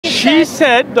She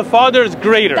said the Father is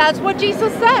greater. That's what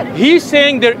Jesus said. He's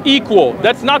saying they're equal.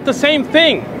 That's not the same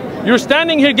thing. You're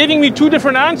standing here giving me two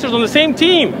different answers on the same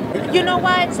team. You know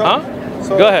what? So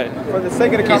Go ahead. For the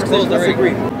sake of the conversation, let's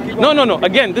agree. No.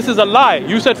 Again, this is a lie.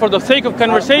 You said for the sake of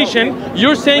conversation,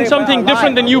 you're saying something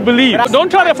different than you believe. Don't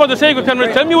try to for the sake of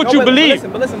conversation. Tell me what you believe.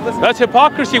 Listen. That's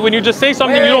hypocrisy when you just say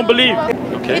something you don't believe.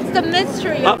 Okay. It's the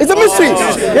mystery. It's a mystery.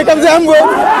 Here comes the M-word.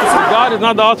 God is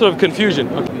not the author of confusion.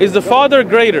 Is the Father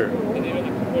greater?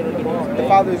 The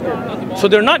Father is greater. So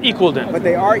they're not equal then. But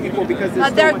they are equal because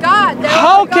They're God.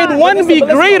 How can one be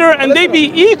greater and they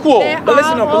be equal? They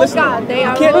are all God. They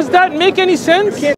are Does that make any sense?